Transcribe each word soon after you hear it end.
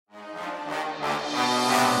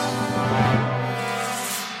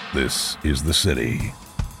This is the city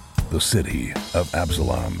of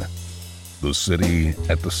Absalom, the city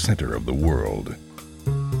at the center of the world.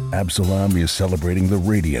 Absalom is celebrating the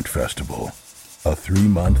Radiant Festival, a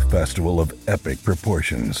 3-month festival of epic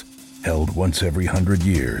proportions held once every 100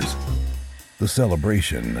 years. The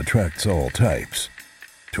celebration attracts all types: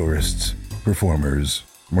 tourists, performers,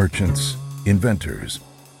 merchants, inventors,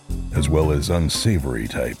 as well as unsavory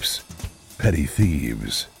types, petty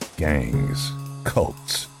thieves, gangs,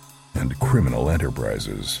 cults, and criminal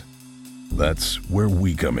enterprises. That's where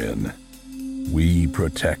we come in. We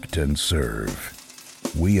protect and serve.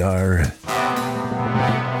 We are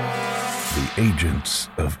the agents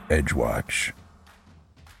of Edgewatch.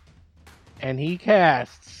 And he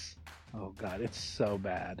casts... Oh god, it's so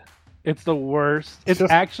bad. It's the worst. It's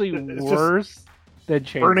just- actually it's worse than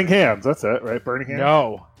Chamber. Burning Hands. That's it, right? Burning Hands.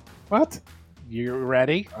 No. What? You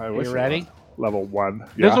ready? I wish You it ready? was. Level 1. This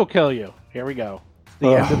Yeah. will kill you. Here we go.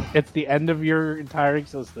 It's the end of your entire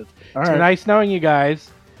existence. All It's right. nice knowing you guys.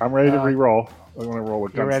 I'm ready to re-roll. I'm going to roll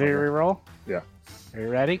with You ready to Gunslinger. reroll? Yeah. Are you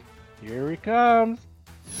ready? Here he comes.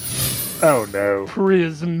 Oh no.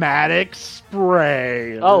 Prismatic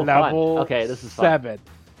spray. Oh, fun. level Okay, this is fun. 7.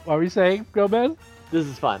 What were you saying, Gomez? This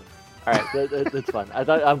is fun. All right, it's fun.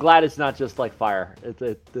 I'm glad it's not just like fire.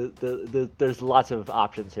 There's lots of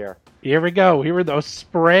options here. Here we go. Here are those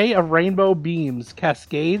spray of rainbow beams,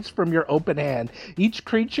 cascades from your open hand. Each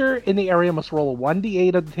creature in the area must roll a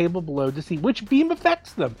 1d8 on the table below to see which beam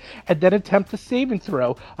affects them, and then attempt a saving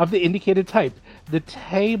throw of the indicated type. The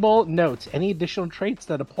table notes any additional traits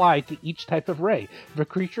that apply to each type of ray. If a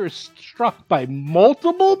creature is struck by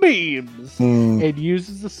multiple beams, it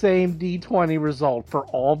uses the same d20 result for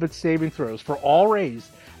all of its saving throws. For all rays,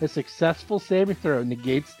 a successful saving throw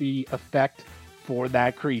negates the effect for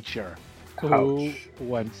that creature. Who Ouch.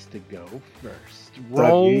 wants to go first?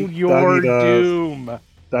 Roll your Dougie does. doom.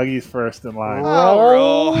 Dougie's first in line.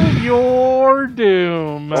 Roll your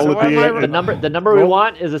doom. Roll So a what am I D8. The number we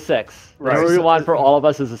want is a 6. The Right. number we want for all of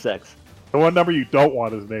us is a 6. The one number you don't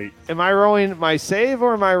want is an 8. Am I rolling my save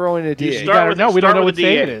or am I rolling a You D8? You start gotta- with- no, we don't start know with what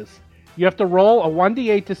save D8. it is. You have to roll a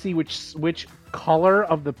 1d8 to see which color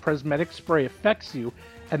of the prismatic spray affects you,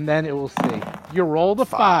 and then it will say you roll the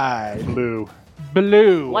 5. Blue.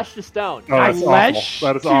 Blue. Flesh to stone. Oh, that's Flesh awful.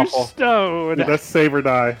 That is to awful. stone. Yeah, that's save or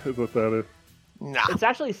die, is what that is. Nah. It's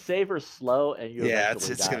actually save or slow, and you Yeah,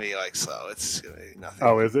 eventually it's die. gonna be like slow. It's gonna be nothing.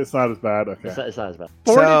 Oh, is it? It's not as bad? Okay. It's not as bad.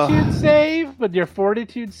 Fortitude save, but your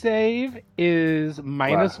fortitude save is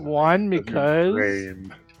 -1 because.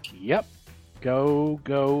 Rain. Yep. Go.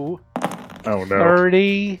 Oh no.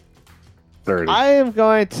 30. 30. I am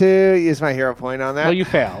going to use my hero point on that. Well, you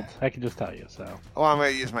failed. I can just tell you, so. Well, I'm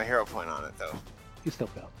going to use my hero point on it, though. You still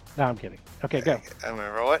failed. No, I'm kidding. Okay, go. I'm going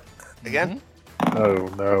to roll it again. Oh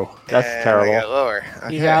no. That's And terrible. I got lower.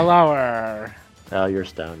 Okay. You got lower. Oh, you're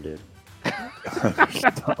stoned, dude.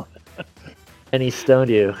 And he stoned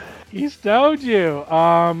you. He stoned you.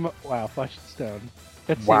 Wow, flesh and stone.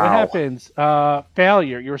 Let's see what Wow. happens.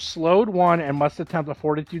 Failure. You're slowed 1 and must attempt a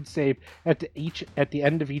fortitude save at the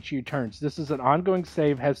end of each of your turns. This is an ongoing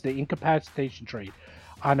save, has the incapacitation trait.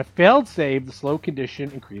 On a failed save, the slow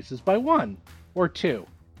condition increases by 1 or 2.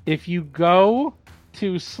 If you go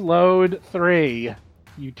to slowed 3,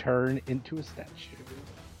 you turn into a statue.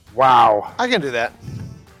 Wow. I can do that.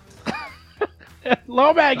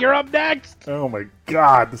 Lomag, you're up next. Oh my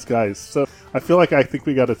god, this guy is so. I feel like I think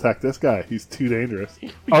we gotta attack this guy. He's too dangerous.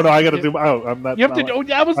 Oh no, I gotta do. Oh, I'm not. You have to. Oh,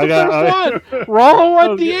 that was the I got- first one. Roll a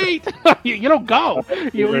 1d8. you don't go.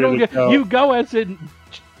 You ready don't to get. go. You go as in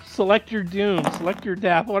select your doom, select your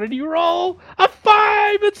death. What did you roll? A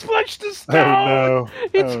 5. It's flesh to stone. Oh no.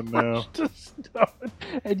 It's Oh no. flesh to stone.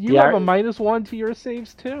 And you Yeah, have a I- -1 to your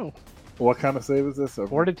saves too. What kind of save is this? A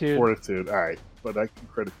Fortitude. Fortitude. All right, but I can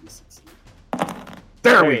critically succeed.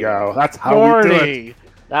 There we you go. That's how we do it. 40.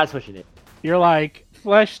 That's what you need. You're like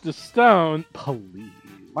flesh to stone. Please.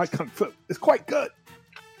 My kung fu is quite good.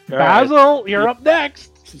 All right. Basil, you're up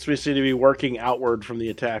next. Since we seem to be working outward from the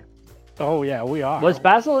attack. Oh yeah, we are. Was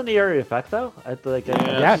Basil in the area of effect though?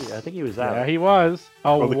 Yes. I think he was out. Yeah, he was.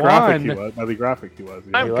 A Well, the graphic he 1. was. By the graphic he was.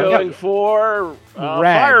 Yeah. I'm You going like for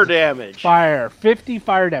Red. fire damage. Fire. 50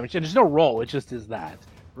 fire damage. And there's no roll, it just is that.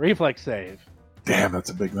 Reflex save. Damn, that's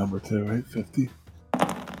a big number too, right? 50.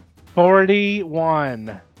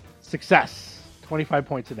 41. Success. 25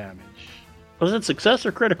 points of damage. Was it success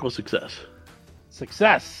or critical success?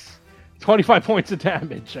 Success. 25 points of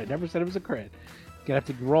damage. I never said it was a crit. Gonna have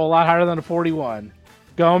to roll a lot higher than a 41.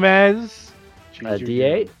 Gomez. choose A your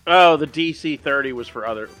D8. Oh, the DC 30 was for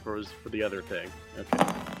the other thing.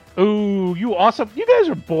 Okay. Ooh, you guys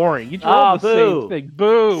are boring. You Ah, rolled the same boo. thing.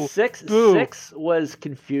 Boo. Six Boo. was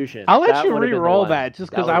confusion. I'll let That you would've been the re-roll one. that just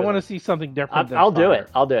because That I would've want to been- see something different than I'll do fire. it.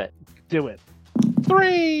 I'll do it. Do it.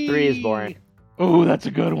 3. 3 is boring. Ooh, that's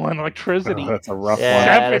a good one. Electricity. Oh, that's a rough Yeah.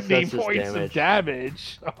 one. 70 that's just points of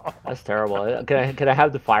damage. That's terrible. Can I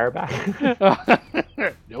have the fire back?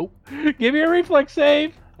 Nope. Give me a reflex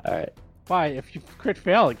save. All right. Why? If you crit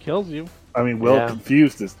fail, it kills you. I mean, Will Yeah.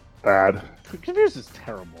 confused is bad. Confused is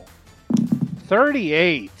terrible.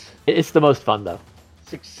 38. It's the most fun though.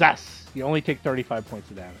 Success. You only take 35 points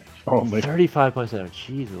of damage. Only. 35 points of damage.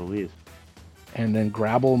 Jeez Louise. And then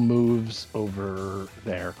Grabble moves over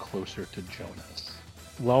there closer to Jonas.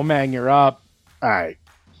 Lomang, you're up. All right.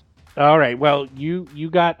 All right. Well, you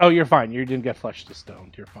got. Oh, you're fine. You didn't get flushed to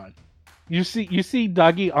stone. You're fine. You see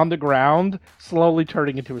Dougie on the ground, slowly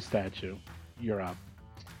turning into a statue. You're up.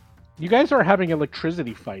 You guys are having an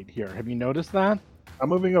electricity fight here. Have you noticed that? I'm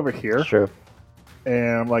moving over here, It's true.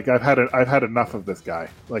 and like I've had enough of this guy.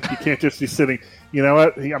 Like he can't just be sitting. You know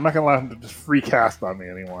what? I'm not gonna allow him to just free cast on me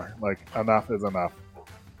anymore. Like enough is enough.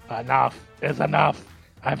 Enough is enough.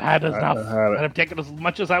 I've had enough. I've had it. And I've taken as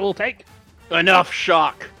much as I will take. Enough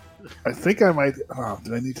shock. I think I might. Oh,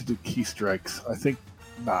 do I need to do key strikes? I think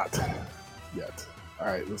not yet. All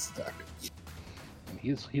right, let's attack. And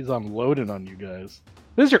he's unloading on you guys.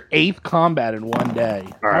 This is your 8th combat in one day.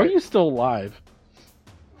 How are right. you still alive?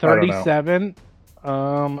 I don't know. 37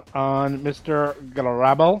 on Mr.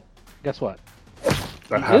 Grabble. Guess what?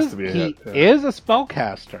 That has to be a He hit. Yeah, is a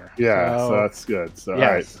spellcaster. so that's good. So yes,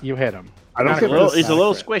 all right, you hit him. I don't Not get a little- this He's a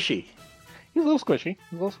little crit. squishy. He's a little squishy.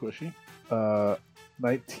 He's a little squishy.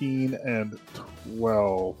 19 and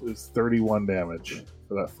 12 is 31 damage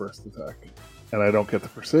for that first attack, and I don't get the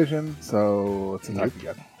precision. So let's attack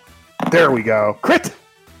again. There we go. Crit.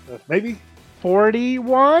 Maybe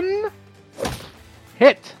 41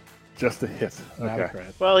 hit. just a hit. Not a Okay,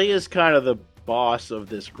 crit. Well, he is kind of the boss of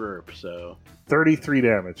this group, so 33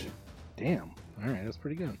 damage. Damn. All right, that's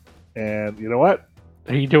pretty good. And you know what?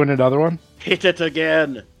 Are you doing another one? hit it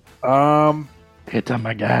again. Hit him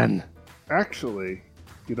again. Actually,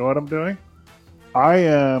 you know what I'm doing? I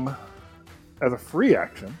am, as a free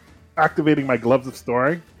action, activating my Gloves of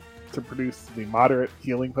Storing to produce the moderate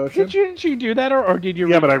healing potion. Did you do that, or did you?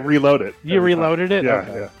 Yeah, but I reload it. you every time. reloaded it. Yeah,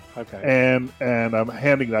 Okay. yeah. Okay. And I'm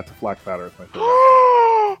handing that to Flack Batter as my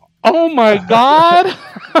favorite. Oh my god!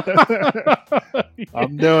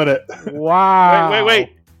 I'm doing it. Wow.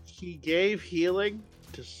 Wait. He gave healing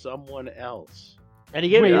to someone else. And he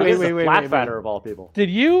gave Wait, me wait, the wait, flat wait. fatter of all people. Did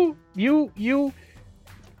you?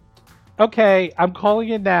 Okay, I'm calling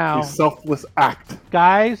it A now, selfless act.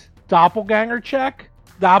 guys. Doppelganger check.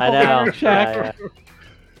 I Doppelganger know. check. Yeah.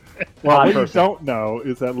 Well, Odd what you person. don't know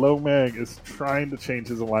is that Lo Mang is trying to change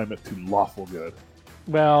his alignment to lawful good.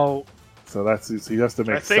 Well, So he has to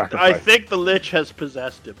make I think sacrifice. the Lich has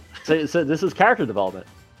possessed him. So this is character development.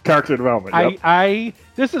 Character development. Yep.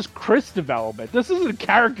 this is Chris development. This isn't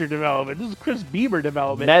character development. This is Chris Bieber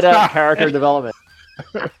development. Meta character development.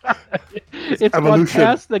 It's what evolution.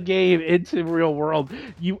 passed the game into real world.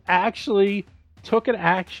 You actually took an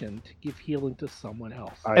action to give healing to someone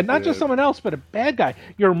else, I and not just did. someone else, but a bad guy,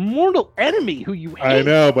 your mortal enemy who you hate. I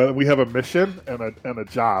know, but we have a mission and a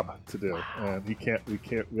job to do, and we have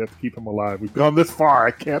to keep him alive. We've gone this far.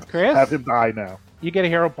 I can't Chris? have him die now. You get a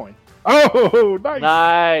hero point. Oh,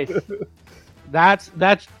 nice. Nice.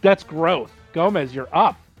 That's growth. Gomez, you're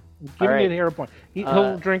up. Give All me right. a hero point. He'll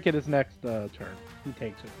Uh, drink it his next turn. He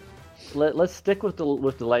takes it. Let's stick with the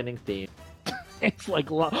lightning theme. It's like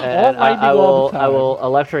all And lightning I all will the time. I will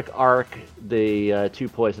electric arc the 2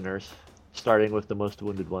 poisoners, starting with the most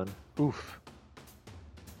wounded one. Oof.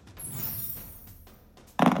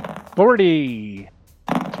 40.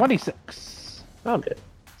 26. Oh, good.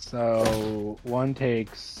 So one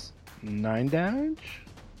takes 9 damage,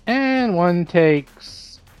 and one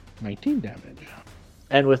takes 19 damage.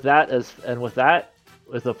 And with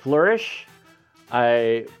with a flourish,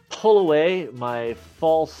 I pull away my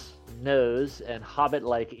false nose and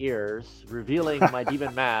hobbit-like ears, revealing my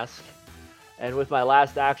demon mask. And with my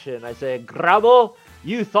last action, I say, Grabble,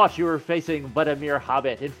 you thought you were facing but a mere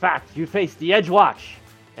hobbit. In fact, you faced the Edgewatch.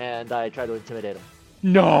 And I try to intimidate him.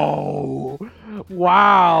 No!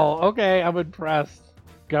 Wow. Okay, I'm impressed.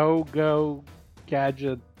 Go,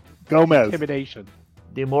 gadget. Gomez. Intimidation.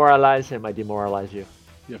 Demoralize him, I demoralize you.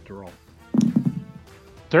 You have to roll.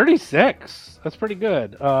 36. That's pretty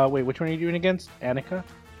good. Wait, which one are you doing against? Annika?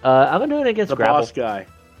 I'm gonna do it against The Grabble. boss guy.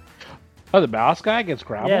 Oh, the boss guy against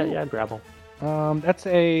Grabble? Yeah, Grabble. That's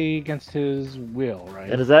against his will, right?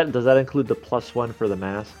 And does that include the +1 for the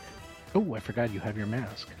mask? Oh, I forgot you have your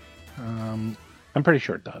mask. I'm pretty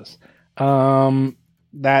sure it does.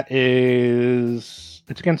 That is,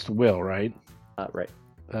 it's against will, right? Right.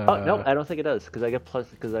 Oh no, I don't think it does because I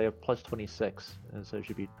have plus 26, and so it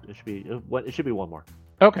should be one more.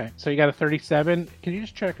 Okay, so you got a 37. Can you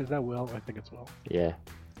just check? Is that will? I think it's will. Yeah.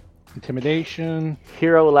 Intimidation.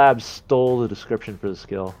 Hero Labs stole the description for the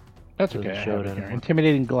skill. That's Doesn't okay. I show have it it here. anymore.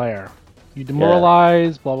 Intimidating glare. You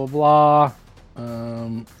demoralize. Blah blah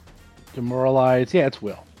blah. Demoralize. Yeah, it's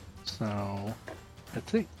will. So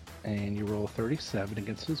let's see. And you roll a 37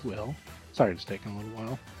 against his will. Sorry, it's taking a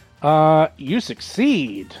little while. You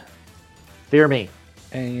succeed. Fear me.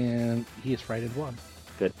 And he is frightened one.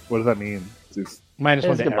 What does that mean? Just... Minus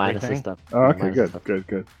one It's to the minus everything. and stuff. Oh, okay, Minus good, stuff.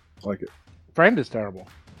 good. I like it. Friend is terrible.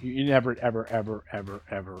 You never, ever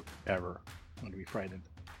want to be frightened.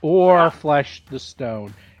 Or flesh the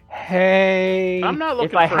stone. Hey. I'm not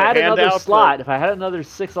looking If I for had a another handout, slot, if I had another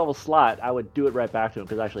 6th level slot, I would do it right back to him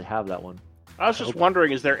because I actually have that one. I was just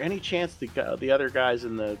wondering, is there any chance the other guys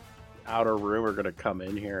in the outer room are going to come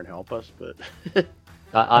in here and help us? But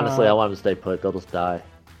Honestly, I want them to stay put. They'll just die.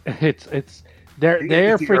 They're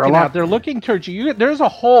You're freaking allowed- out. They're looking towards you. There's a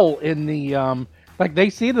hole in the like they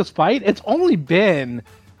see this fight. It's only been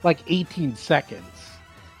like 18 seconds.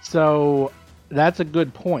 So that's a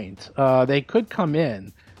good point. They could come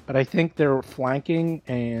in, but I think they're flanking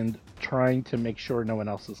and trying to make sure no one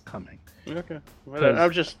else is coming. okay, well,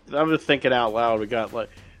 I'm just thinking out loud. We got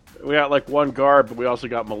like one guard, but we also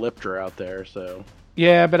got Meliptra out there. So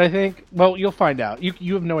Yeah, but I think you'll find out.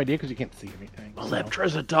 You have no idea because you can't see anything. so.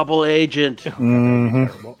 Meliptra's a double agent.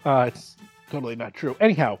 Mm-hmm. It's totally not true.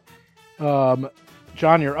 Anyhow,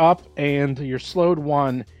 John, you're up and you're slowed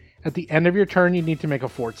 1. At the end of your turn, you need to make a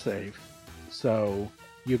fort save. So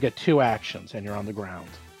you get 2 actions and you're on the ground.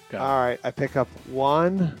 Go. All right, I pick up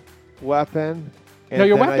one weapon. And No,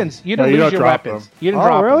 your then weapons. You No, don't you lose don't your drop weapons. them. You didn't Oh,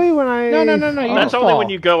 drop really? them. When I No. You That's don't only fall. when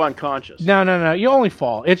you go unconscious. No. You only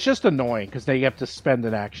fall. It's just annoying because they have to spend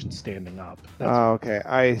an action standing up. That's Oh, okay.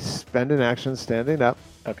 I spend an action standing up,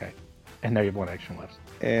 okay. And now you have 1 action left.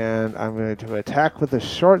 and I'm going to attack with a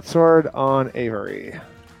short sword on Avery.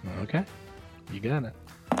 Okay. You got it.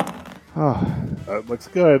 Oh, That looks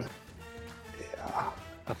good. A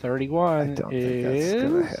I 31 don't think is that's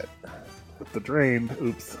going to hit. With the drain.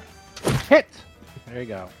 Oops. hit. There you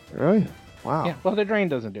go. Really? Wow. Yeah. Well, the drain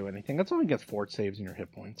doesn't do anything. That's only gets fort saves in your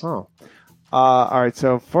hit points. Oh. All right.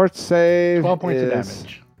 So fort save 12 points of is-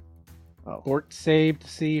 damage. Oh. Fort save to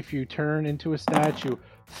see if you turn into a statue.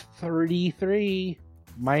 33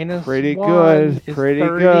 minus Pretty 1 good, is pretty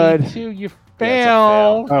good. 32. You That's a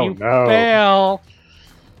fail. fail. Oh, you no. fail.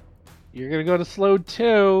 You're gonna go to slow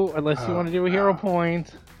 2 unless you Oh, want to do a hero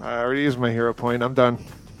point. I already used my hero point. I'm done.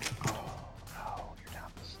 Oh, you're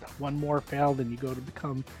down to stuff. 1 more failed, and you go to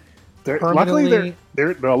become Luckily, permanently-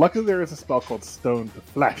 luckily there is a spell called Stone to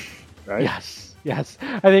Flesh, right? Yes.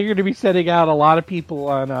 I think you're gonna be setting out a lot of people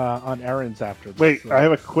on errands after this. Wait, so- I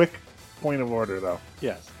have a quick point of order though.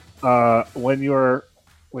 Yes. When you're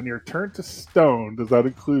turned to stone, does that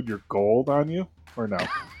include your gold on you or no?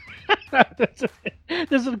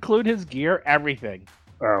 Does it include his gear? Everything.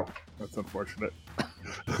 Oh, that's unfortunate.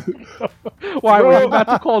 Why were you about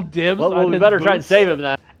to call dibs? Well, on we his better try and boots? save him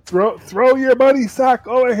then. Throw your money sack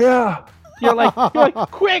over here. You're like,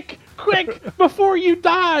 quick, before you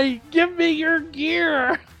die, give me your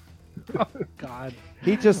gear. Oh, God.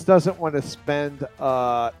 He just doesn't want to spend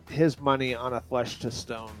his money on a flesh to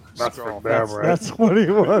stone That's scroll. for damn right. That's what he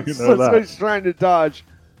wants. You know That's that. what he's trying to dodge.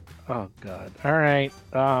 Oh, God. All right.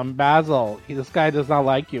 Basil, this guy does not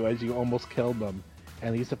like you as you almost killed him.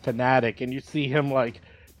 And he's a fanatic. And you see him, like,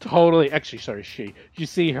 totally... Actually, sorry, she. You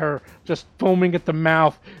see her just foaming at the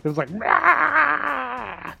mouth. It was like...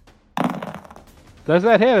 Rah! Does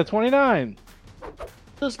that hit? A 29.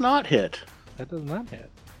 Does not hit. That does not hit.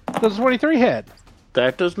 Does a 23 hit?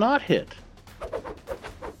 That does not hit.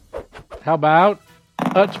 How about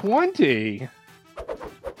a 20?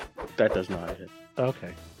 That does not hit.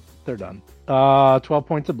 Okay. They're done. 12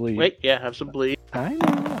 points of bleed. Wait, yeah, have some bleed. I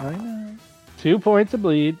know. 2 points of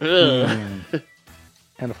bleed. Ugh.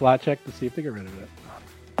 And a flat check to see if they get rid of it.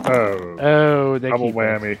 Oh, Oh, they double keep it.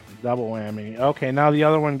 whammy. Double whammy. Okay, now the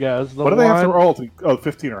other one goes. The What do they have to one- roll?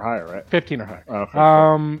 15 or higher, right? 15 or higher.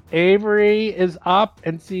 Oh, okay. Avery is up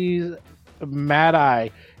and sees Mad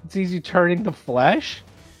Eye. And sees you turning to flesh.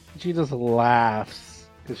 And she just laughs.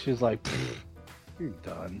 Because she's like, you're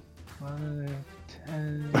done. 5,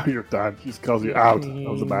 10, You're done. She just calls you out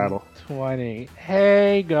of the battle. 20.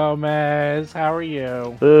 Hey, Gomez. How are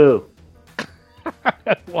you? Boo.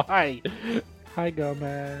 Why? Hi,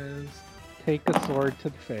 Gomez. Take a sword to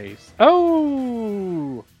the face.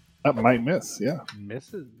 Oh! That might miss, yeah.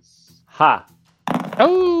 Misses. Ha.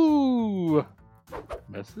 Oh!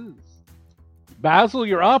 Misses. Basil,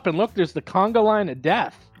 you're up, and look, there's the conga line of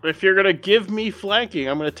death. If you're gonna give me flanking,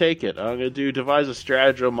 I'm gonna take it. I'm gonna devise a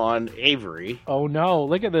stratagem on Avery. Oh no,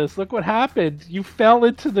 look at this. Look what happened. You fell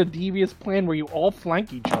into the devious plan where you all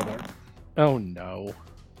flank each other. Oh no.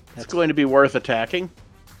 It's going to be worth attacking.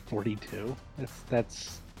 42. That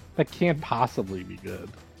can't possibly be good.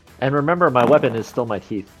 And remember, my weapon is still my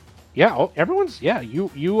teeth. Yeah,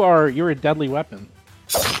 you're a deadly weapon.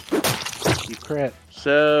 You crit.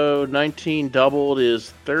 So 19 doubled is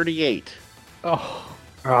 38. Oh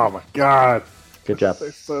my god. Good job.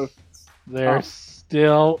 They're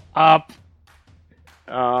still up.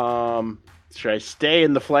 Should I stay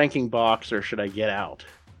in the flanking box or should I get out?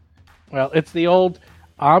 Well, it's the old,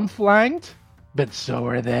 I'm flanked, but so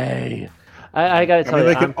are they. I gotta tell you,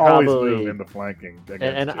 they can I'm always probably move into flanking. and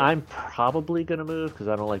against you. I'm probably gonna move because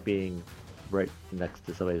I don't like being right next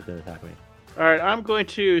to somebody who's gonna attack me. All right, I'm going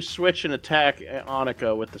to switch and attack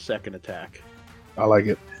Annika with the second attack. I like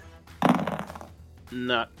it.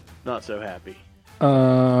 Not so happy.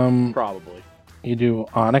 Probably. Probably. You do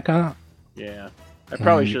Annika, Yeah. I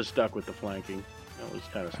probably Mm. should have stuck with the flanking. That was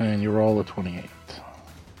kind of stupid. and you roll a 28.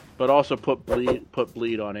 But also put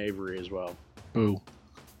bleed on Avery as well. Boo.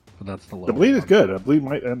 But that's the low. The bleed is good. The bleed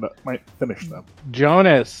might finish them.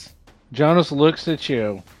 Jonas looks at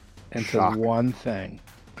you and Shock. says one thing.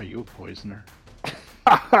 Are you a poisoner?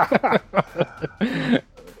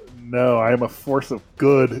 No, I am a force of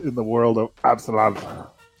good in the world of Absalom.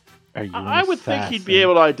 Are you an I would think he'd be assassin?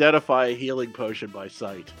 able to identify a healing potion by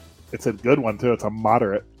sight. It's a good one too. It's a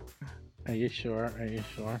moderate. Are you sure?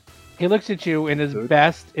 He looks at you in his Good.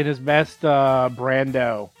 best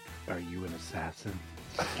Brando. Are you an assassin?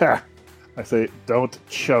 I say, don't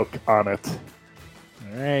choke on it.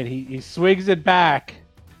 All right, he swigs it back.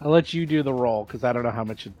 I'll let you do the roll because I don't know how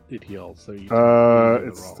much it heals. So you do the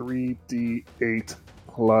It's roll. 3d8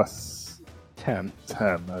 plus 10.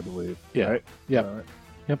 10, I believe. Yeah. Right? Yep. All right.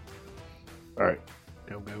 Yep. All right.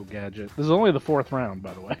 Go gadget. This is only the 4th round,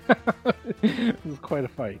 by the way. This is quite a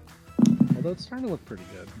fight. Although it's starting to look pretty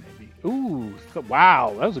good, maybe. Ooh,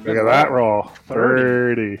 wow, that was a good Look at that roll.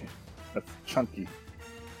 30. 30. That's chunky.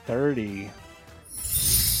 30.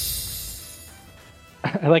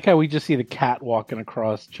 I like how we just see the cat walking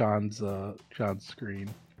across John's screen.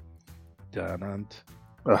 Dun dun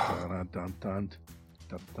Ugh. dun dun dun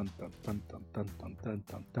dun dun dun dun dun dun dun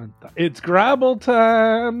dun dun dun. It's Grabble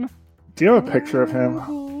time. Do you have a picture of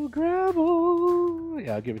him? Grabble.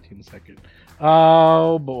 Yeah, I'll give it to you in a second.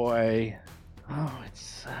 Oh boy. Oh,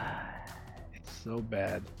 it's so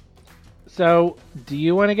bad. So, do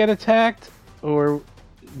you want to get attacked, or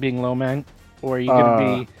being low man, or are you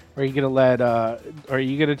gonna be? Are you gonna let? Are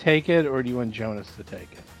you gonna take it, or do you want Jonas to take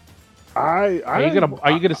it? Are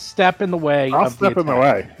you gonna step in the way? I'll of step in the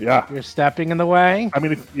attack? way. Yeah. You're stepping in the way. I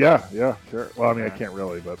mean, yeah, sure. Well, I mean, I can't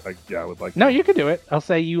really, but I would like. No, you can do it. I'll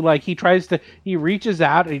say you like. He reaches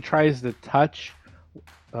out and he tries to touch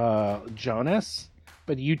Jonas,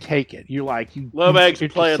 but you take it. You Lomag's you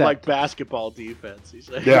playing like intercept. basketball defense. He's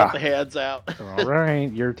like, Yeah. got the hands out. All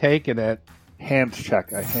right, you're taking it. Hand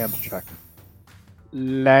check. I hand check.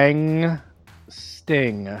 Lang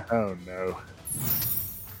sting. Oh no.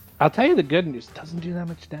 I'll tell you the good news. It doesn't do that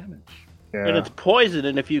much damage. Yeah. And it's poison,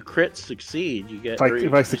 and if you crit succeed, you get.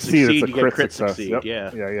 if I succeed, it's a you get crit success. succeed. Yep.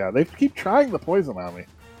 Yeah. Yeah. They keep trying the poison on me,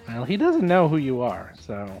 Well, he doesn't know who you are,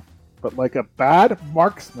 so but like a bad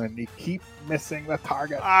marksman, you keep missing the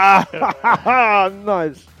target. Ah,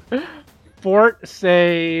 nice. fort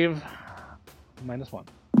save -1.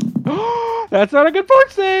 That's not a good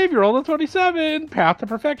fort save. You rolled a 27. Path to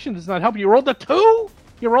perfection does not help. You rolled a 2.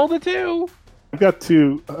 You rolled a 2. I've got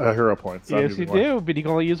 2 hero points. So I'm Yes, you using one. do, but you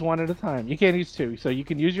can only use 1 at a time. You can't use 2, so you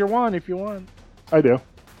can use your 1 if you want. I do.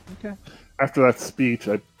 Okay. After After that speech,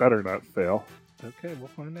 I better not fail. Okay, we'll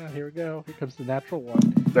find out. Here we go. Here comes the natural 1.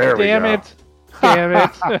 There we Damn go. it. Damn it.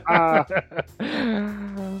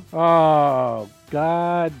 Oh,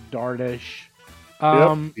 god darnish.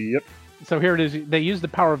 Yep. So here it is. They use the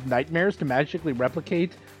power of nightmares to magically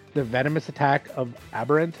replicate the venomous attack of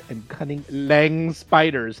aberrant and cunning Lang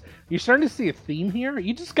spiders. You're starting to see a theme here.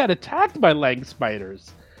 You just got attacked by Lang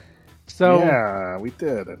spiders. So Yeah, we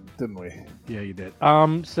did, didn't we? yeah, you did.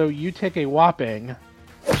 So you take a whopping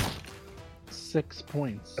 6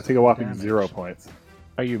 points. I take a whopping damage. 0 points.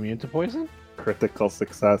 Are you immune to poison? Critical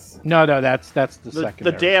success. No, that's the The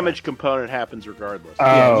second. damage component happens regardless.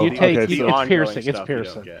 Yeah, Oh, you take okay, The so- it's ongoing piercing. It's stuff you don't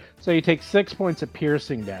piercing. get. So you take 6 points of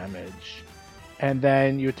piercing damage, and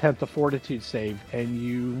then you attempt a fortitude save, and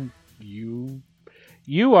you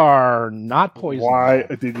are not poisoned. Why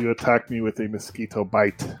did you attack me with a mosquito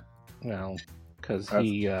bite? Well, because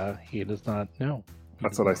he does not know.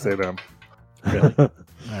 That's what I say to him. Really? All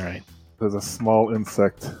right. There's a small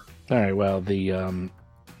insect. All right. Well, the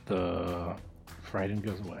frightened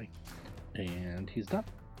goes away, and he's done.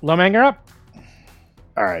 Lawmanger up.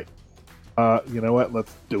 All right. You know what?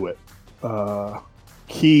 Let's do it.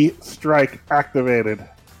 Key strike activated.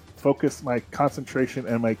 Focus my concentration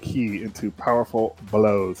and my key into powerful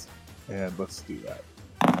blows. And let's do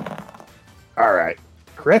that. All right.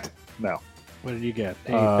 Crit? No. What did you get?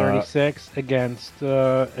 A 36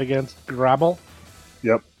 against Grabble.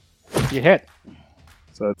 Yep. You hit.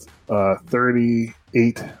 So it's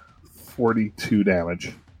 38, 42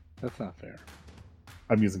 damage. That's not fair.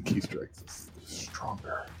 I'm using key strikes. It's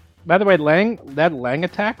stronger. By the way, that Lang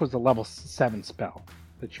attack was a level 7 spell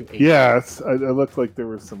that you ate. Yeah, it looked like there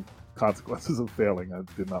were some consequences of failing. I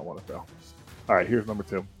did not want to fail. All right, here's number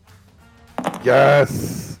 2.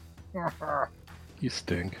 Yes! You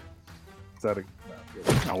stink. Is that a... No,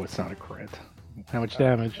 good. No, it's not a crit. How much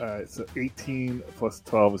damage? All right, so 18 plus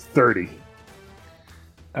 12 is 30.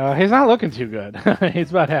 He's not looking too good.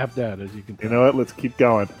 He's about half dead, as you can tell. You know what? Let's keep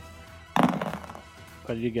going.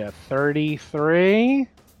 What did you get? 33?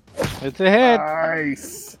 It's a hit.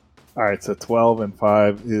 Nice! All right, so 12 and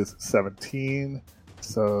 5 is 17.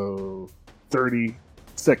 So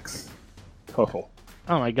 36 total.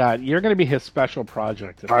 Oh my god, you're going to be his special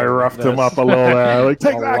project. I roughed him up a little there. Like,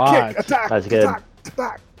 take A that lot. kick, attack, That's good.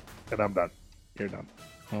 attack. And I'm done. You're done.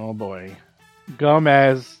 Oh boy.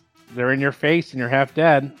 Gomez, they're in your face and you're half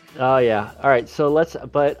dead. Oh yeah. All right. So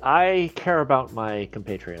but I care about my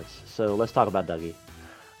compatriots. So let's talk about Dougie.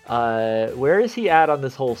 Where is he at on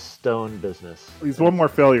this whole stone business? He's one more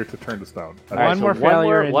failure to turn to stone. right, One so more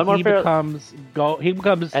failure one more and he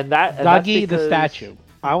becomes And that's Dougie the because- statue.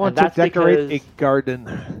 I want And to that's decorate because- a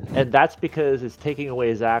garden. And that's because it's taking away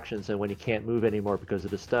his actions, and when he can't move anymore because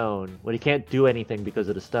of the stone, when he can't do anything because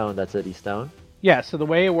of the stone, that's it. He's stone. Yeah, so the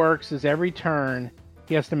way it works is every turn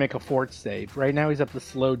he has to make a fort save. Right now he's up to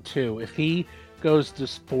slowed 2. If he goes to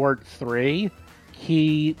fort 3,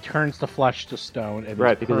 he turns to flush to stone. And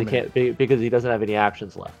Right, it's because permanent. because he doesn't have any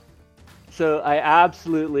actions left. So I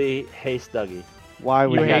absolutely haste Dougie. Why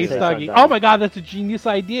would You I gotta hate say Dougie. something. Oh my god, that's a genius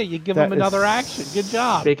idea. You give That him another is- action. Good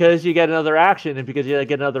job. Because you get another action, and because you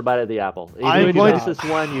get another bite of the apple. Even I'm if you going miss to- this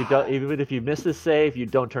one, you don't. Even if you miss this save, you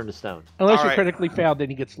don't turn to stone. Unless All you right. critically failed, then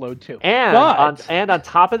he gets slowed too. And But- on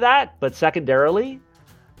top of that, but secondarily,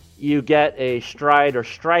 you get a stride or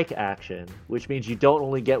strike action, which means you don't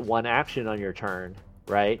only get one action on your turn,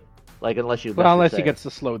 right? Like unless you Well, unless he save. gets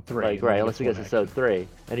the slowed 3. Like, then right, unless he gets one the slowed 3.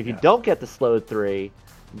 And if you Yes. don't get the slowed 3,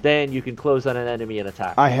 then you can close on an enemy and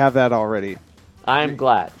attack. I have that already. I'm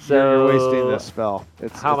glad. So You're wasting this spell.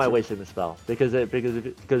 How am I wasting the spell? Because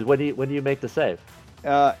when do you make the save?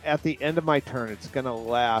 At the end of my turn, it's gonna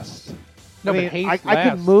last. No, I mean, but haste I can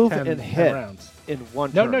lasts move 10 and 10 hit rounds. in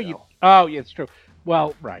one No, turn. no, you. though. Oh, yeah, it's true.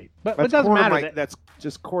 Well, right, but it That's doesn't core to matter. my- that- that's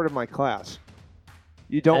just core to my class.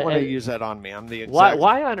 You don't want to And- use that on me. I'm the exact.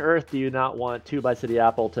 Why on earth do you not want 2 bites of the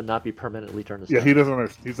apple to not be permanently turned to Yeah, stone? he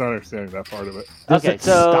doesn't. He's not understanding that part of it. Does Okay, it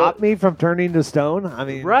so- stop me from turning to stone? I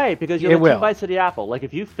mean, Right, because you It get will. 2 bites of the apple. Like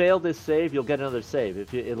if you fail this save, you'll get another save.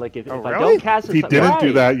 If you like, if I really? don't cast If he this, didn't do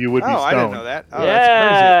right. that, you would be Oh, stoned. I didn't know that. Oh,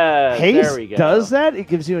 Yeah, that's crazy. there we Haste go. does that? It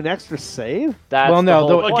gives you an extra save. That's Well, the no, whole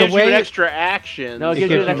the- Well, it point. gives you way- an extra action. No, it It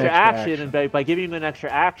gives you gives an you extra an extra action, and by giving you an extra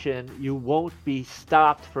action, you won't be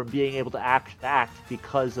stopped from being able to act because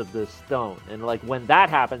of the stone. And like when that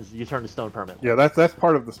happens, you turn to stone permanently. Yeah, that's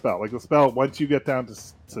part of the spell. Like the spell, once you get down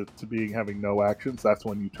to being having no actions, that's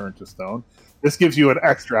when you turn to stone. This gives you an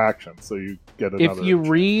extra action, so you get another. If you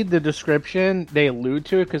read the description, they allude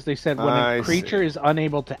to it because they said when I a creature see. is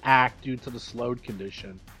unable to act due to the slowed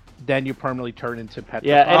condition, then you permanently turn into petrified.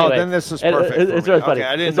 Yeah, anyway, Oh, then this is it- perfect. it's for me. really funny. Okay,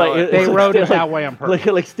 I didn't It's know like- it. They wrote it like- that way on purpose.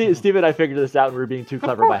 Like Steve and I figured this out, and we were being too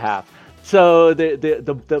clever by half. So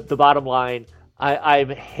the bottom line, I'm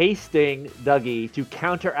hasting Dougie to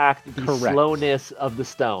counteract the Correct. slowness of the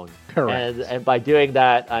stone. Correct. And by doing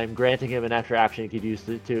that, I'm granting him an extra action he could use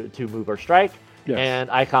to move or strike, Yes. and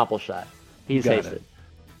I accomplish that. He's Got hasted. it.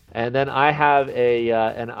 And then I have a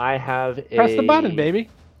Press the button, baby.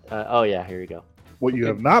 Oh yeah, here you go. what you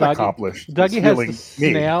have not Dougie- accomplished is Dougie has healing the me.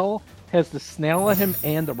 snail, has the snail on him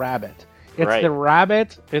and the rabbit. It's Right. the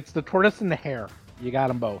rabbit, it's the tortoise and the hare. You got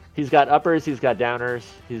them both. He's got uppers, he's got downers.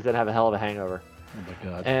 He's gonna have a hell of a hangover. Oh my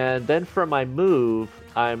god. And then for my move,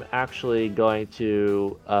 I'm actually going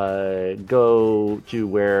to go to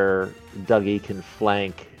where Dougie can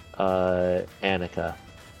flank Annika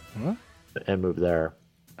Huh? and move there.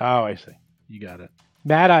 Oh, I see. You got it.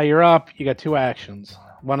 Mad Eye, you're up. You got 2 actions.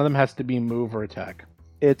 One of them has to be move or attack.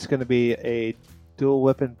 It's going to be a dual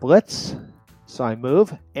weapon blitz. So I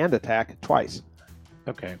move and attack twice.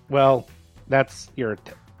 Okay. Well, that's your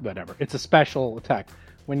whatever. It's a special attack.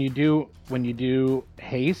 When you do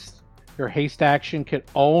haste, your haste action can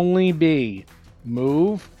only be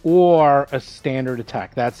move or a standard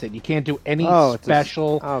attack. That's it. You can't do any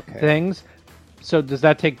special things. So does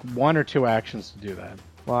that take 1 or 2 actions to do that?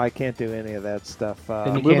 Well, I can't do any of that stuff.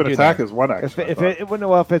 Move and attack is 1 action.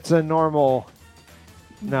 If it's a normal,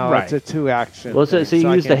 it's a 2 action. Well, so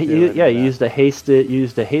you use the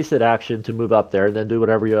hasted action to move up there, and then do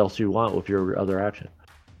whatever else you want with your other action.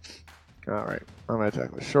 All right, I'm gonna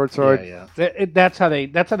attack with short sword. Yeah. That's how they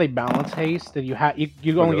balance haste. That you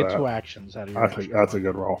only get 2 actions out of your. That's a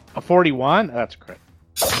good roll. A 41. That's a crit.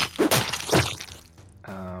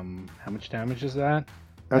 How much damage is that?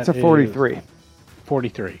 That's a 43.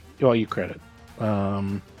 43. Well, you credit. How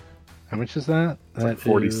much is that? That's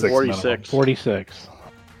 46. 46.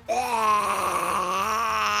 Nice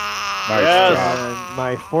job. And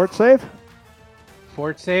my fort save?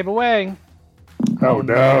 Fort save away. Oh,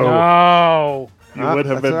 no. No. You would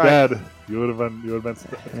have been dead. You would have been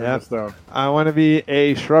stone. I want to be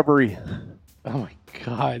a shrubbery. Oh my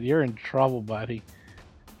god, you're in trouble, buddy.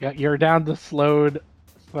 You're down to slowed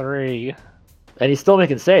 3. And he's still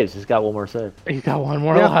making saves. He's got one more save. He's got one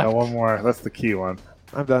more left. Got one more. That's the key one.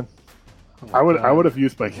 I'm done. I would have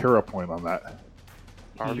used my hero point on that.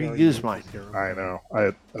 I already used mine. I know.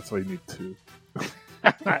 That's why you need 2.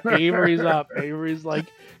 Avery's up. Avery's like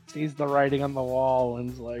sees the writing on the wall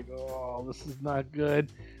and is like, "Oh, this is not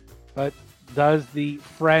good." But does the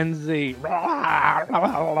frenzy attacks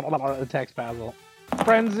Basil?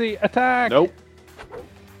 Frenzy attack. Nope.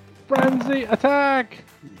 Frenzy attack.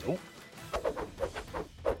 Nope.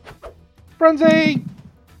 Frenzy.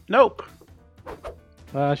 Nope.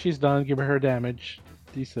 She's done. Give her damage.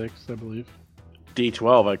 D6, I believe.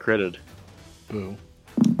 D12. I critted. Boo.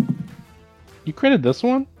 You critted this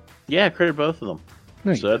one? Yeah, I critted both of them.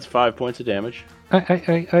 No, so that's 5 points of damage.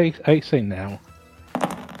 I say now.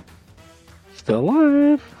 Still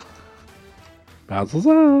alive. Basil's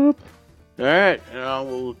up. All right, now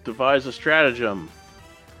we'll devise a stratagem.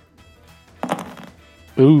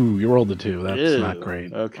 Ooh, you rolled a 2. That's not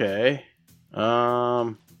great. Okay.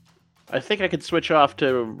 I think I could switch off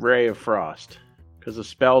to Ray of Frost because the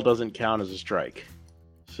spell doesn't count as a strike.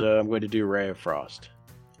 So I'm going to do Ray of Frost.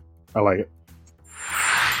 I like it.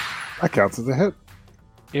 That counts as a hit.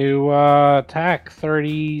 You attack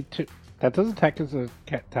 32. That doesn't attack as a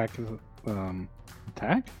attack.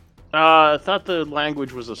 I thought the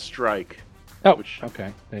language was a strike. Oh,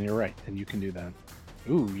 okay. Then you're right. Then you can do that.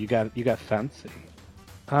 Ooh, you got fancy.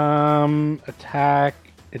 Attack.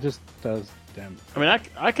 It just does damage. I mean,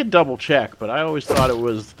 I could double check, but I always thought it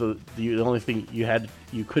was the only thing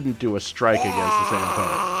you couldn't do a strike against the same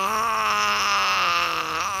opponent.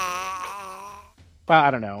 Well, I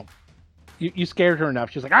don't know. You scared her enough.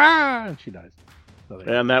 She's like, ah, and she dies. So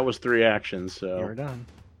and that was 3 actions. So you're done.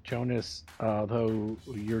 Jonas, though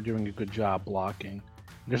you're doing a good job blocking.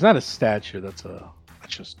 There's not a statue. That's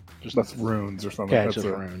just that's runes or something. Yeah, it's just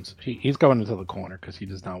runes. He's going into the corner because he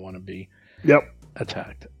does not want to be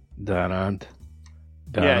attacked.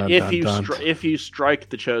 If you strike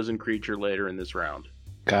the chosen creature later in this round.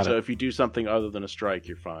 So if you do something other than a strike,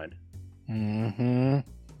 you're fine. Mm-hmm.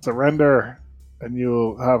 Surrender, and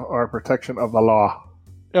you'll have our protection of the law.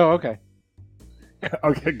 Oh, okay.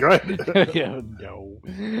 Okay, good. Yeah, no.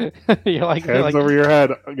 You're like hands over your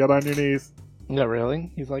head. Get on your knees. Yeah,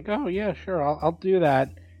 really? He's like, oh yeah, sure, I'll do that.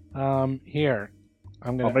 Here,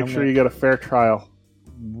 I'll make sure you get a fair trial.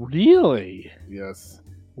 Really? Yes.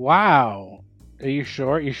 Wow. Are you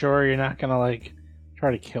sure? You sure you're not gonna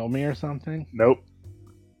try to kill me or something? Nope.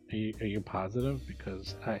 Are you positive?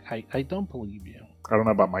 Because I don't believe you. I don't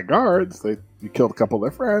know about my guards. You killed a couple of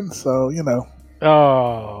their friends, so you know.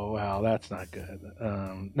 Oh well, that's not good.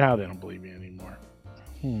 Now they don't believe me anymore.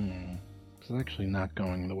 It's actually not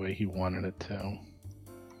going the way he wanted it to.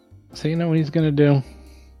 So you know what he's gonna do?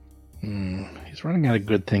 He's running out of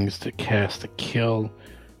good things to cast to kill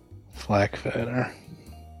Flakfetter.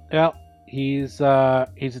 Yep, he's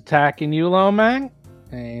attacking you, Lomang,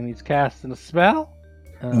 and he's casting a spell.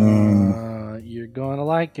 You're going to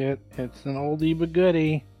like it. It's an oldie but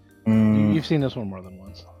goodie. You've seen this one more than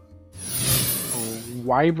once.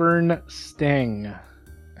 Wyvern Sting,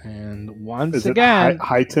 and once again,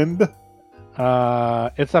 heightened.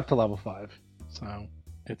 It's up to level 5, so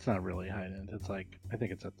it's not really heightened. It's I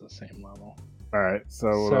think it's at the same level. All right,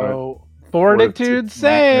 so fortitude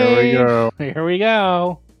save. Here Here we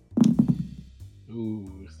go.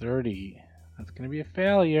 Ooh, 30. That's gonna be a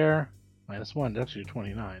failure. -1. That's your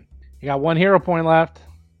 29. You got 1 hero point left.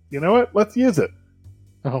 You know what? Let's use it.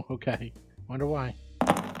 Oh, okay. Wonder why.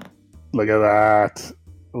 Look at that.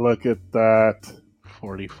 Look at that.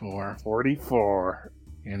 44. 44.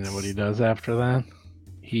 And then what he does after that?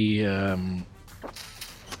 He,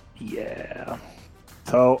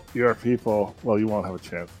 Tell your people. Well, you won't have a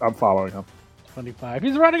chance. I'm following him. 25.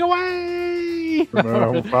 He's running away! No,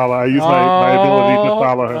 I use my ability to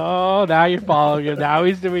follow him. Oh, now you're following him. Now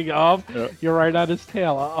he's doing up. Yep. You're right on his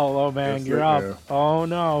tail. Oh man, Yes, you're I up. do. Oh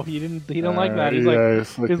no, he didn't like that. He's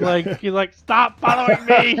yeah, he's like, stop following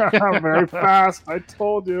me! I'm very fast. I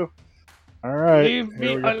told you. All right. Leave me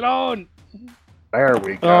here we go. alone! There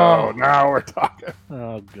we go. Oh. Now we're talking.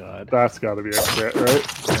 Oh god, That's got to be a crit, right?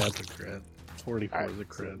 that's a crit. 44 is a So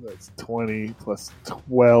crit. that's 20 plus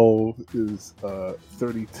 12 is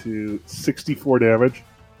 32. 64 damage.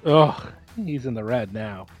 Oh, he's in the red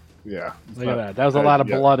now. Yeah. Look at that. That was a lot of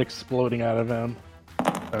blood exploding out of him.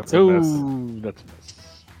 That's a miss. Ooh, that's a miss.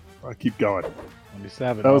 I'll keep going.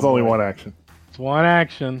 27. That was Oh, only boy. one action. It's one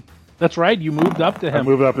action. That's right. You moved up to I him.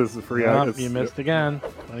 moved up as the free Yup, action. you missed again.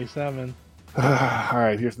 27. All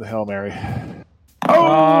right, here's the Hail Mary.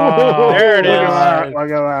 Oh, there it Look is. at that.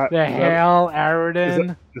 Look at that. The Hail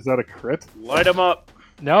Aridin. Is that a crit? Light him up.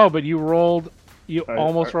 No, but you rolled. You I-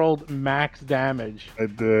 almost rolled max damage. I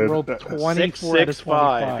did. You rolled That- 24 out of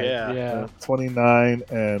 665, 25. yeah. 29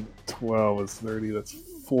 and 12 is 30. That's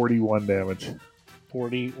 41 damage.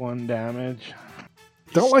 41 damage.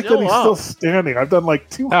 Don't like that Still he's up. still standing. I've done like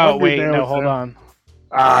 200 Oh wait, damage. no, hold to him. on.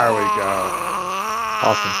 There we go.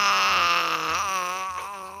 Awesome.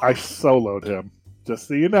 I soloed him. Just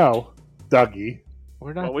so you know, Dougie.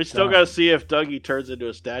 We're not. Well, we still done. got to see if Dougie turns into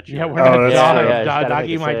a statue. Yeah, we're Oh, not that's done. true. Yeah, he's gotta Doggy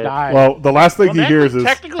make a might save. die. Well, the last thing he hears is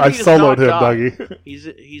technically I he does soloed him, not die. Dougie.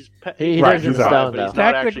 He Right, turns into he's out. stone, but though. he's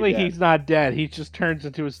not actually Technically, dead. he's not dead. He just turns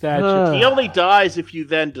into a statue. He only dies if you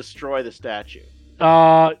then destroy the statue.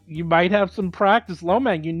 You might have some practice,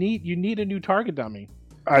 Lomang. You need a new target dummy.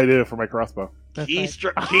 I did it for my crossbow. That's Key,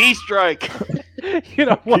 right. key strike. You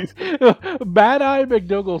know what? Bad Eye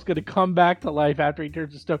McDougal's gonna come back to life after he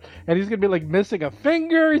turns to stone, and he's gonna be like missing a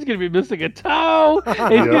finger. He's gonna be missing a toe.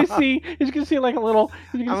 And he's gonna see like a little.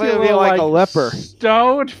 He's I'm see gonna be like a leper.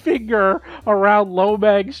 Stone finger around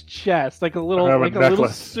Lomag's chest, like a little, I have a like a little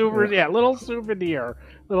necklace. souvenir. Yeah, little souvenir,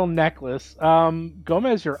 little necklace.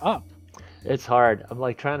 Gomez, you're up. It's hard. I'm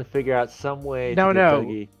like trying to figure out some way. No, to get no.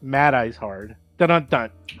 Dougie Mad Eye's hard. Dun dun dun.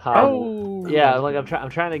 hard. Oh. Yeah, like I'm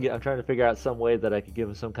trying to figure out some way that I could give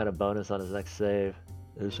him some kind of bonus on his next save.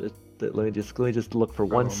 Let me just look for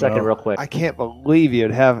 1 second no. real quick. I can't believe you'd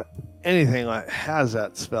have anything that has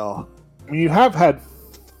that spell. I mean, you have had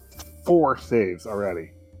 4 saves already,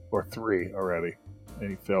 or 3 already, and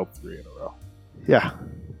you failed 3 in a row. Yeah.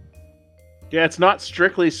 Yeah, it's not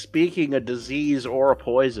strictly speaking a disease or a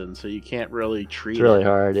poison, so you can't really treat It's really it.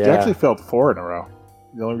 hard. You Yeah. actually failed 4 in a row.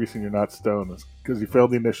 The only reason you're not stoned is because you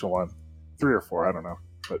failed the initial one. 3 or 4, I don't know,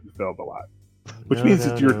 but you failed a lot. Which No, means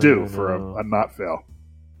no, that you're no, due no, for no. a not fail.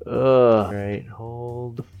 Ugh. Right.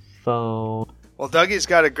 Hold the phone. Well, Dougie's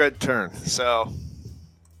got a good turn, so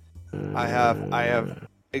I have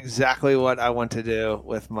exactly what I want to do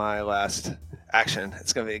with my last action.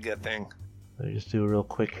 It's gonna be a good thing. Let me just do real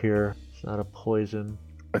quick here. It's not a poison.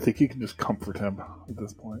 I think you can just comfort him at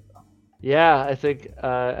this point. Yeah, I think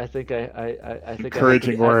I think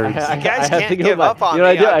Encouraging words. You I guys have can't to give give my- up on you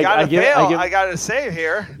know me. what I do? I gotta fail. give- I gotta save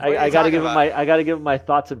here. What are I you gotta talking give him about? I gotta give him my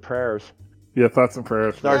thoughts and prayers. Yeah, thoughts and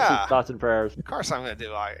prayers. Yeah. Thoughts and prayers. Of course, I'm gonna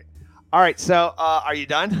do. All right. So, are you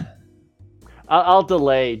done? I'll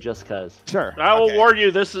delay just cause. Sure. I will Okay. warn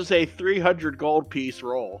you, this is a 300 gold piece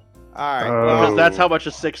roll. All right. Oh. well, Because that's how much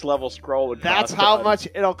a 6th level scroll would cost. that's how much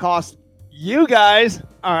it'll cost you guys.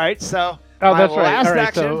 All right. So, Oh, my that's right. last All right.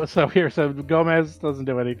 action. So Gomez doesn't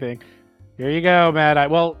do anything. Here you go, Mad Eye.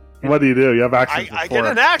 Well, What do? You have actions I before.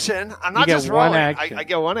 get an action. I'm not get just one rolling. action. I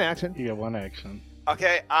get one action. you get one action.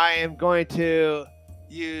 Okay, I am going to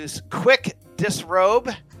use quick disrobe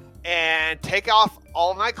and take off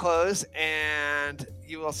all my clothes, and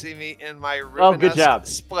you will see me in my Oh, good Rivenesque job.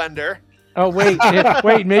 splendor. Oh wait,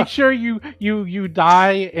 wait! Make sure you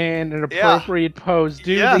die in an Yeah. appropriate pose.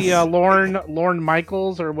 Do Yes. the Lorne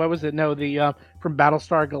Michaels or what was it? No, the from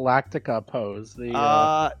Battlestar Galactica pose. The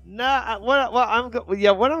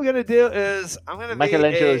What I'm gonna do is I'm gonna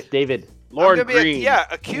Michelangelo's be David. Lord I'm gonna Green. Be a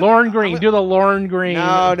Cupid. Lorne Green. Do the Lorne Green.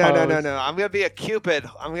 No. pose. I'm gonna be a Cupid.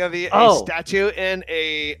 I'm gonna be a Oh. statue in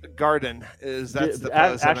a garden. That's the pose that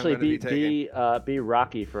Actually, I'm gonna be taking. be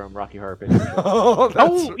Rocky from Rocky Horror Picture Show. Oh, that's-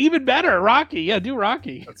 Oh, even better, Rocky. Yeah, do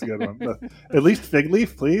Rocky. That's a good one. At least Fig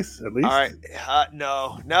Leaf, please. At least. All right.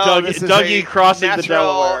 No. This is Dougie a crossing the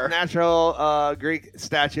Delaware. Natural Greek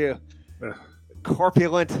statue. Ugh.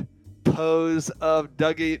 Corpulent pose of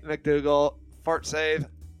Dougie McDougal fart save.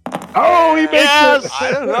 Oh, he makes Yes! it.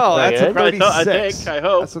 I don't know. That's a Okay. 36. I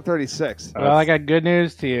hope. That's a 36. Well, I got good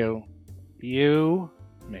news to you. You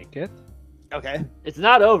make it. Okay. It's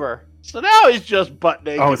not over. So now he's just butt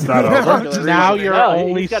naked. Oh, it's not For over? regular Now reason. you're No,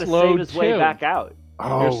 only he's got to slow save his way too. back out.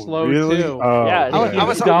 Oh, You're slow really? too. Oh, Yeah, I he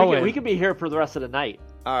was keeps hoping- going. We can be here for the rest of the night.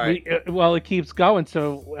 All right. Well, it keeps going.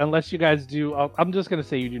 So unless you guys do, I'm just gonna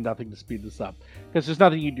say you do nothing to speed this up because there's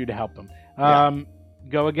nothing you do to help him.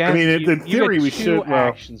 Go again. I mean, in You theory, get we two should, well,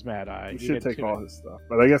 actions, Mad Eye. we You should get take two. all his stuff,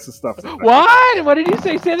 but I guess his stuff's not What? What did you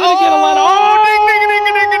say? Say that again. Oh, ding, ding,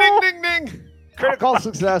 ding, ding, ding, ding, ding. Critical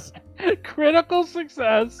success. Critical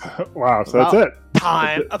success. Wow, so that's it.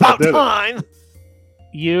 Time. I About did it. time.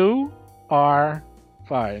 You are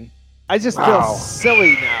fine. I just Wow. feel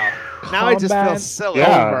silly now. Now I just feel Combat silly.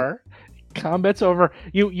 Yeah. Over. Combat's over.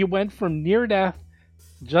 You went from near death,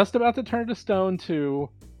 just about to turn to stone, to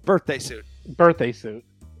Birthday suit. birthday suit,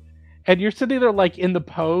 and you're sitting there like in the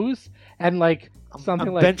pose, and like something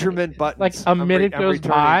I'm like Benjamin Buttons. like a I'm minute I'm goes returning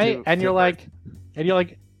by, to- and to you're birth.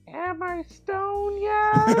 like, am I stone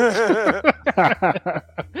yet?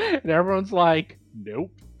 And everyone's like, nope.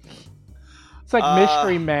 It's like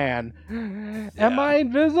Mystery Man. Am I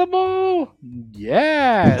invisible?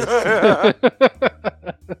 Yes.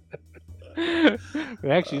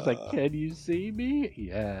 Actually, he's like, can you see me?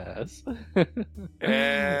 Yes.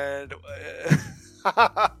 And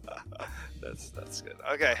that's good.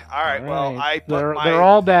 Okay. All right. Well, I put they're my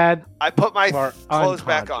all dead. I put my Or clothes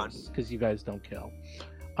back on. because you guys don't kill.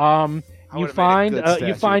 I You would've made a find good you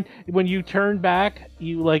statue. find when you turn back,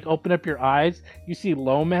 you like open up your eyes. You see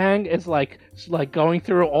Lomang is like going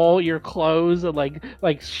through all your clothes and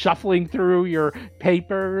like shuffling through your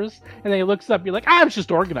papers. And then he looks up. You're like, I was just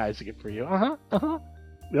organizing it for you.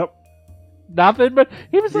 Yep. Nothing, but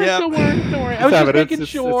he was like, Yep. don't worry. I It's was just evidence. making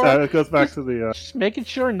It's sure. it goes back Just- to the. Just making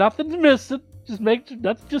sure nothing's missing.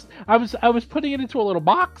 I was putting it into a little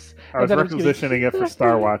box. I was and then I was gonna requisitioning it keep for it.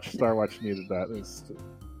 Star Watch. Star Watch needed that.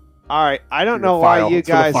 All right. I don't For the know why file. you It's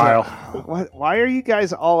for the guys. file. Why are you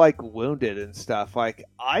guys all like wounded and stuff? Like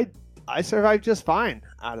I survived just fine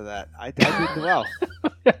out of that. I did well.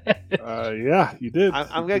 Yeah, you did.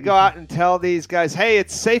 I'm gonna go out and tell these guys, hey,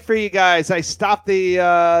 it's safe for you guys. I stopped the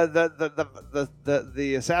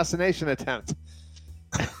assassination attempt.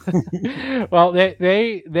 Well,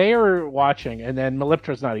 they are watching, and then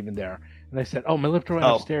Meliptra's not even there. And they said, "Oh, Meliptra went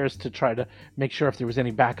upstairs to try to make sure if there was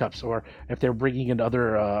any backups, or if they're bringing in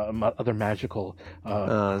other magical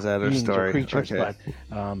Is that her beings or story? creatures." Okay.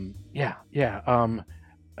 But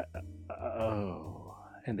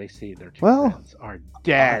and they see their two Well, friends are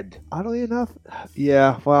dead. Oddly enough,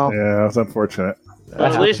 yeah. Well, Yeah, it's unfortunate. that's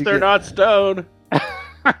At what least you they're get. not stone.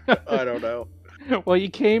 I don't know. Well, you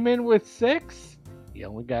came in with 6. You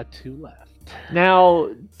only got 2 left. Now,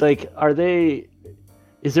 like, are they?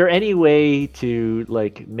 Is there any way to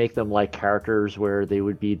like make them like characters where they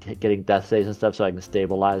would be getting death saves and stuff, so I can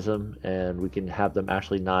stabilize them and we can have them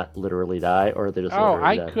actually not literally die, or are they just? Oh, literally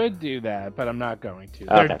I dead? could do that, but I'm not going to.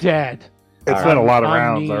 They're Okay. dead. It's All been a right. lot of I'm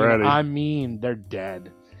rounds mean, already. I mean, they're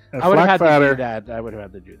dead. And I would have had to do Flackfatter, that. I would have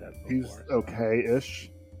had to do that. he's Before, so.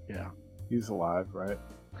 okay-ish. Yeah. He's alive, right?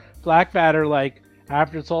 Blackfatter, like,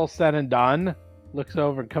 after it's all said and done, looks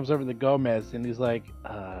over and comes over to Gomez, and he's like,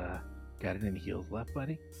 got any heals left,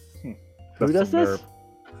 buddy? Who does some this? nerve.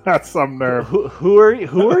 That's some nerve. Who are you?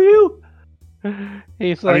 Who are you?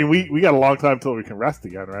 He's like, I mean, we got a long time till we can rest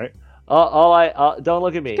again, right? Don't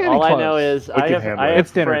look at me. It's getting all I know close. is We I can have handle I it. have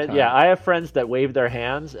It's dinner friends. time. Yeah, I have friends that wave their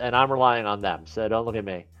hands, and I'm relying on them. So don't look at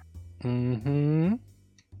me.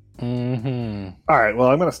 mm-hmm. All right. Well,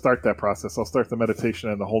 I'm going to start that process. I'll start the meditation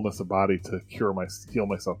and the wholeness of body to heal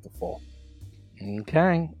myself to full.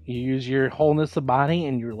 Okay. You use your wholeness of body,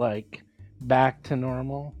 and you're, like, back to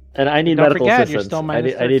normal. And I need Don't medical forget, you're assistance. still I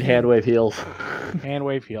need minus 13. hand wave heals. Hand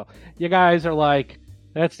wave heal. You guys are like,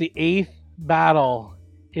 that's the 8th battle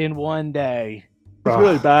in one day. It's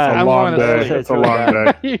really bad. It's a I'm long going to day. sleep. It's a long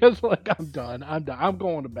day. He was like, I'm done. I'm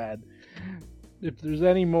going to bed. If there's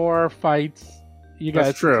any more fights, you guys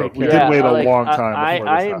That's can true. take We care did of wait it. a long time I before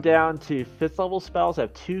this am happened. down to 5th level spells. I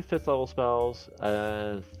have 2 5th level spells,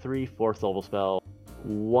 3 4th level spells,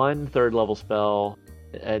 1 3rd level spell,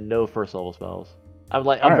 and no 1st level spells. I'm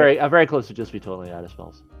All right. very close to just be totally out of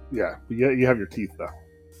spells. Yeah, but you have your teeth though.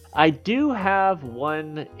 I do have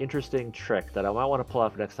one interesting trick that I might want to pull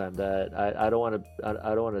off next time. That I don't want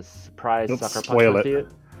to surprise Don't sucker punch spoil with it. you.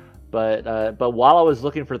 But while I was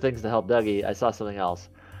looking for things to help Dougie, I saw something else,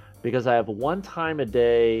 because I have 1 time a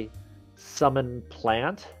day summon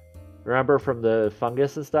plant. Remember from the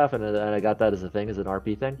fungus and stuff, and I got that as a thing, as an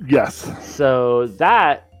RP thing. Yes. So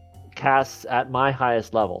that casts at my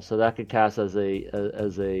highest level, so that could cast as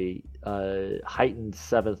a heightened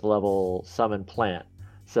 7th level summon plant.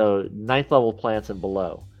 So 9th level plants and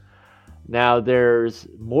below. Now there's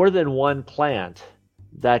more than one plant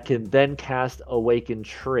that can then cast Awakened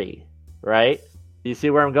Tree, right? Do you see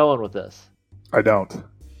where I'm going with this? I don't.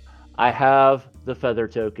 I have the feather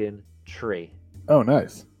token Tree. Oh,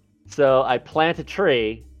 nice. So I plant a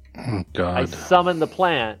tree, Oh I God. summon the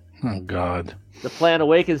plant, Oh God. the plant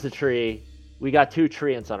awakens the tree, we got 2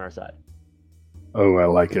 treants on our side. Oh, I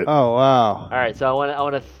like it. Oh wow! All right, so I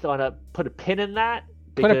want to put a pin in that.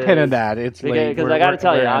 Put a pin in that. It's late. Because I got to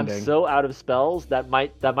tell you, I'm so out of spells that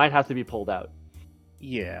might have to be pulled out.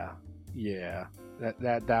 Yeah.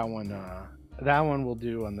 That one will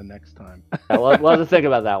do on the next time. Yeah, we'll have to think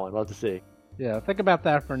about that one. We'll have to see. Yeah, think about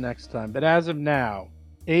that for next time. But as of now,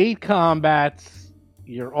 8 combats.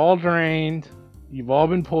 You're all drained. You've all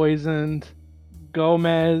been poisoned.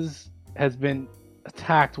 Gomez has been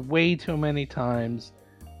attacked way too many times.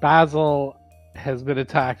 Basil has been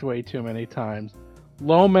attacked way too many times.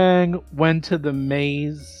 Lomang went to the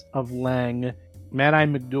maze of Leng. Mad-Eye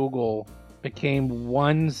McDougal became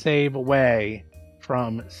 1 save away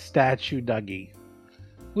from Statue Dougie,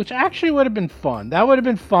 which actually would have been fun. That would have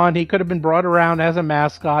been fun. He could have been brought around as a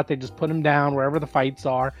mascot. They just put him down wherever the fights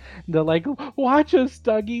are. They're like, "Watch us,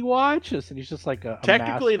 Dougie, watch us," and he's just like a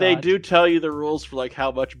Technically, mascot. they do tell you the rules for like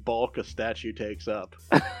how much bulk a statue takes up.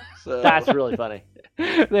 So That's really funny.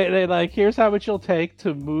 they like, here's how much you'll take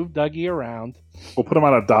to move Dougie around. We'll put him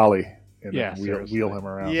on a dolly and Yeah, wheel seriously. him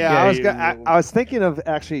around. Yeah, Yeah, I was thinking of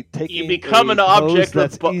actually taking. You become a an object pose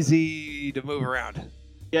that's with easy to move around.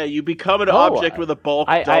 yeah, you become an Oh, object with a bulk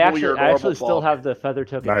I double your normal actually still bulk. have the feather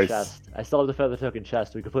token Nice. chest. I still have the feather token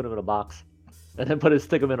chest. We could put him in a box, and then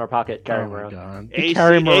stick him in our pocket, carry Oh him my around. God. AC,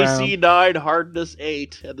 Carry him around. AC 9, hardness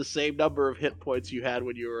 8, and the same number of hit points you had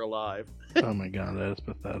when you were alive. Oh my God, that is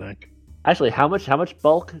pathetic. Actually, how much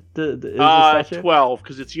bulk is the statue? 12,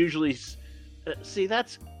 because it's usually. See,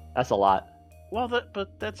 that's That's a lot. well, but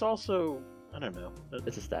that's also I don't know.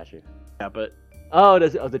 It's a statue. Yeah, but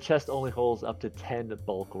The chest only holds up to 10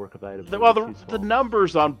 bulk work of items. the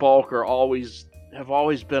numbers on bulk have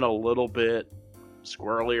always been a little bit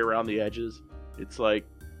squirrely around the edges. It's like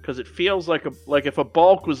because it feels like if a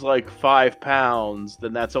bulk was like 5 pounds,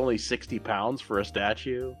 then that's only 60 pounds for a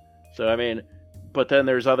statue. So I mean, but then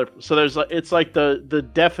there's it's like the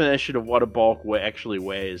definition of what a bulk actually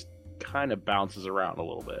weighs kind of bounces around a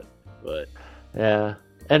little bit, but Yeah,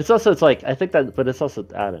 and it's like I think that, but it's also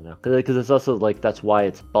I don't know because it's also like that's why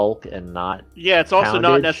it's bulk and not. yeah, it's also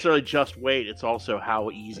not Poundage. necessarily just weight. It's also how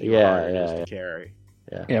easy or Yeah, hard it is yeah. to carry.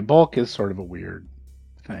 Yeah, bulk is sort of a weird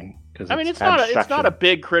thing. I mean, it's not abstraction. a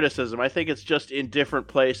big criticism. I think it's just in different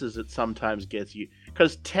places it sometimes gets you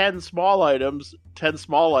because 10 small items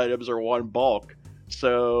are 1 bulk.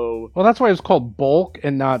 So Well, that's why it's called bulk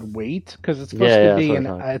and not weight, because it's supposed Yeah, to be that's what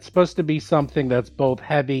I'm talking. it's supposed to be something that's both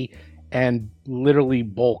heavy and literally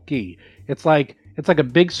bulky. It's like a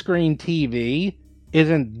big screen TV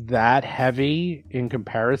isn't that heavy in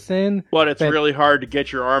comparison. but it's But- really hard to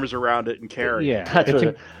get your arms around it and carry. Yeah, That's it's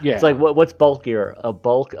what yeah, It's like what's bulkier, a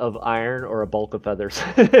bulk of iron or a bulk of feathers?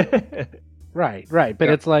 right. But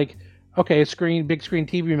Yeah. it's like, okay, big screen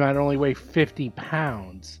TV might only weigh 50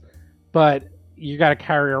 pounds, but you got to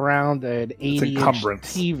carry around an 80-inch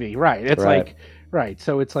encumbrance. TV. Right. It's Right. like, right.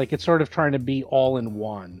 So it's like, it's sort of trying to be all in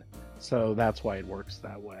one. So that's why it works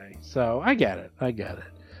that way. So I get it.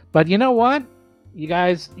 But you know what? You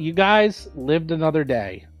guys lived another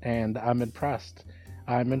day, and I'm impressed.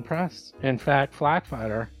 In fact,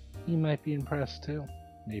 Flackfighter, he might be impressed too.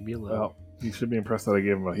 Maybe a little. Well, you should be impressed that I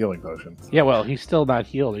gave him a healing potion. Yeah, well, he's still not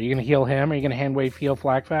healed. Are you going to heal him? Are you going to hand wave heal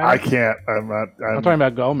Flackfighter? I can't. I'm not. I'm talking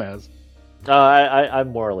about Gomez. I'm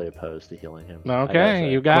morally opposed to healing him. I gotta Okay,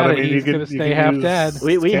 say. you got But, I it. mean, you He's can- going to you stay can half use- dead.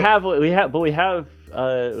 We Can't- have Battle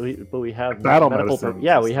medical medicines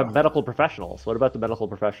yeah, and we have stuff. medical professionals. What about the medical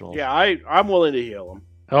professionals? Yeah, I'm willing to heal him.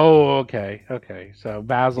 Oh, okay. So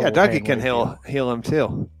Basil. Yeah, will Dougie hand can wave heal him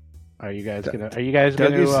too. Are you guys going to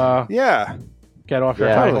Dougie's, yeah. get off your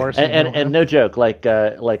Yeah, high totally. horse? and heal him? no joke, like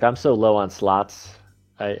I'm so low on slots,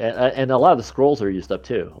 and a lot of the scrolls are used up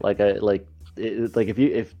too.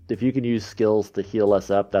 If you can use skills to heal us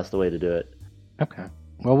up, that's the way to do it. Okay.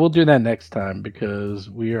 Well, we'll do that next time because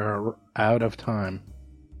we are out of time.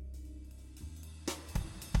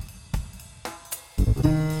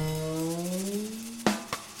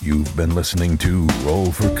 You've been listening to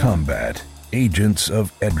Roll for Combat, Agents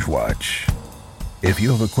of Edgewatch. If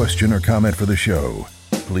you have a question or comment for the show,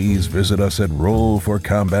 please visit us at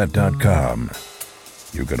rollforcombat.com.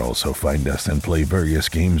 You can also find us and play various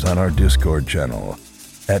games on our Discord channel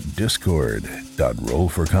at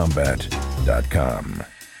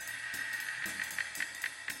discord.rollforcombat.com.